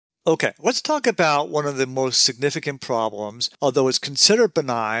Okay, let's talk about one of the most significant problems, although it's considered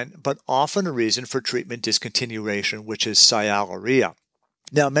benign, but often a reason for treatment discontinuation, which is sialorrhea.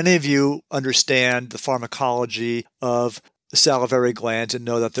 Now, many of you understand the pharmacology of the salivary glands and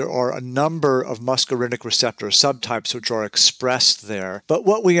know that there are a number of muscarinic receptor subtypes which are expressed there. But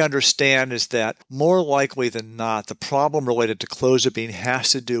what we understand is that more likely than not, the problem related to clozapine has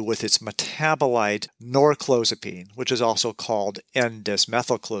to do with its metabolite norclozapine, which is also called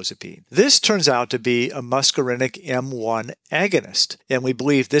N-desmethylclozapine. This turns out to be a muscarinic M1 agonist, and we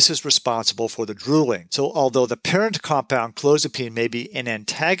believe this is responsible for the drooling. So although the parent compound clozapine may be an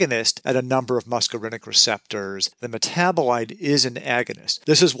antagonist at a number of muscarinic receptors, the metabolite is an agonist.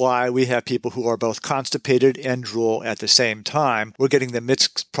 This is why we have people who are both constipated and drool at the same time. We're getting the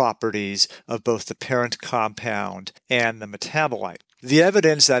mixed properties of both the parent compound and the metabolite. The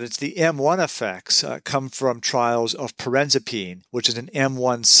evidence that it's the M1 effects come from trials of pirenzepine, which is an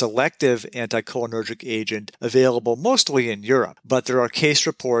M1 selective anticholinergic agent available mostly in Europe. But there are case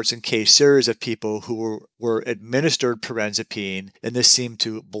reports and case series of people who were administered pirenzepine, and this seemed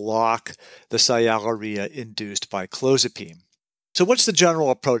to block the sialorrhea induced by clozapine. So what's the general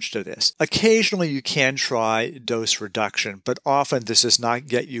approach to this? Occasionally you can try dose reduction, but often this does not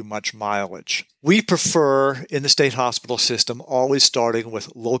get you much mileage. We prefer, in the state hospital system, always starting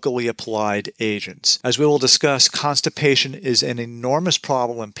with locally applied agents. As we will discuss, constipation is an enormous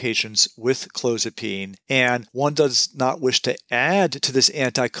problem in patients with clozapine, and one does not wish to add to this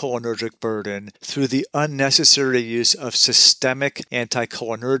anticholinergic burden through the unnecessary use of systemic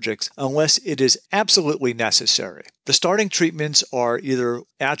anticholinergics unless it is absolutely necessary. The starting treatments are either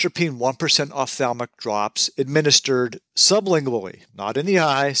atropine 1% ophthalmic drops administered sublingually, not in the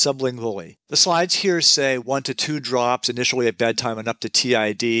eye, sublingually. The slides here say 1 to 2 drops initially at bedtime and up to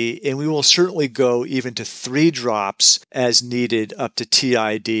TID, and we will certainly go even to 3 drops as needed up to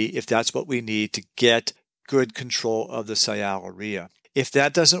TID if that's what we need to get good control of the sialorrhea. If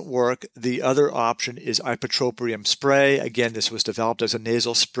that doesn't work, the other option is ipratropium spray. Again, this was developed as a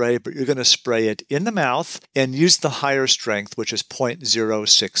nasal spray, but you're going to spray it in the mouth and use the higher strength, which is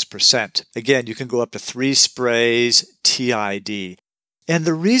 0.06%. Again, you can go up to 3 sprays TID. And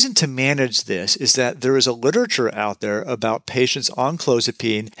the reason to manage this is that there is a literature out there about patients on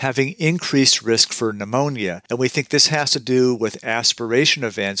clozapine having increased risk for pneumonia. And we think this has to do with aspiration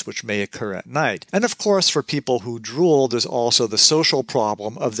events which may occur at night. And of course, for people who drool, there's also the social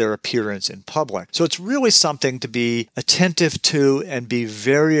problem of their appearance in public. So it's really something to be attentive to and be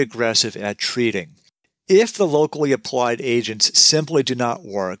very aggressive at treating. If the locally applied agents simply do not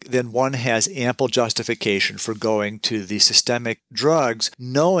work, then one has ample justification for going to the systemic drugs,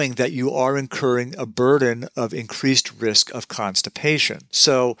 knowing that you are incurring a burden of increased risk of constipation.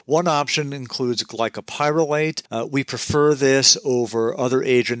 So one option includes glycopyrrolate. We prefer this over other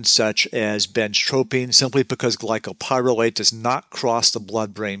agents such as benztropine simply because glycopyrrolate does not cross the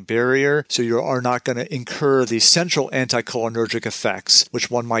blood-brain barrier, so you are not going to incur the central anticholinergic effects which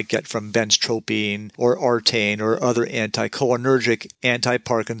one might get from benztropine or Artane or other anticholinergic,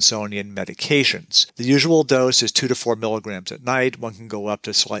 anti-Parkinsonian medications. The usual dose is 2 to 4 milligrams at night. One can go up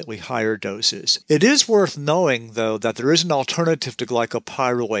to slightly higher doses. It is worth knowing, though, that there is an alternative to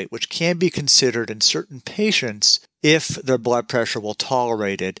glycopyrrolate which can be considered in certain patients if their blood pressure will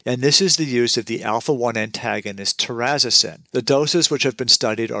tolerate it, and this is the use of the alpha-1 antagonist terazosin. The doses which have been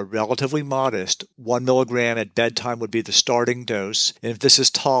studied are relatively modest. 1 milligram at bedtime would be the starting dose, and if this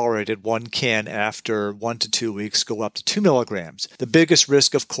is tolerated, one can, after 1 to 2 weeks, go up to 2 milligrams. The biggest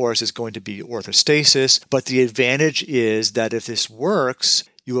risk, of course, is going to be orthostasis, but the advantage is that if this works,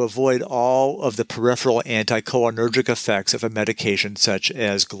 you avoid all of the peripheral anticholinergic effects of a medication such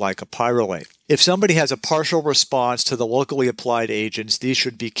as glycopyrrolate. If somebody has a partial response to the locally applied agents, these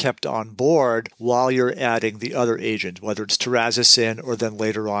should be kept on board while you're adding the other agent, whether it's terazosin or then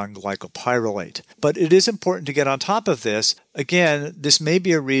later on glycopyrrolate. But it is important to get on top of this. Again, this may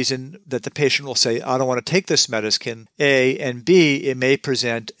be a reason that the patient will say, I don't want to take this medicine, A, and B, it may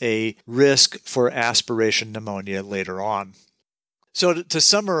present a risk for aspiration pneumonia later on. So to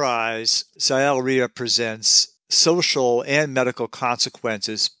summarize, sialorrhea presents social and medical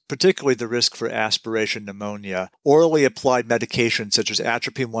consequences, particularly the risk for aspiration pneumonia. Orally applied medications such as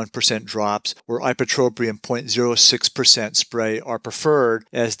atropine 1% drops or ipratropium 0.06% spray are preferred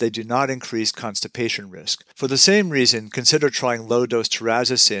as they do not increase constipation risk. For the same reason, consider trying low-dose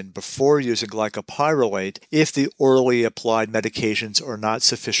terazosin before using glycopyrrolate if the orally applied medications are not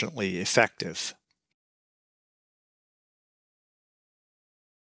sufficiently effective.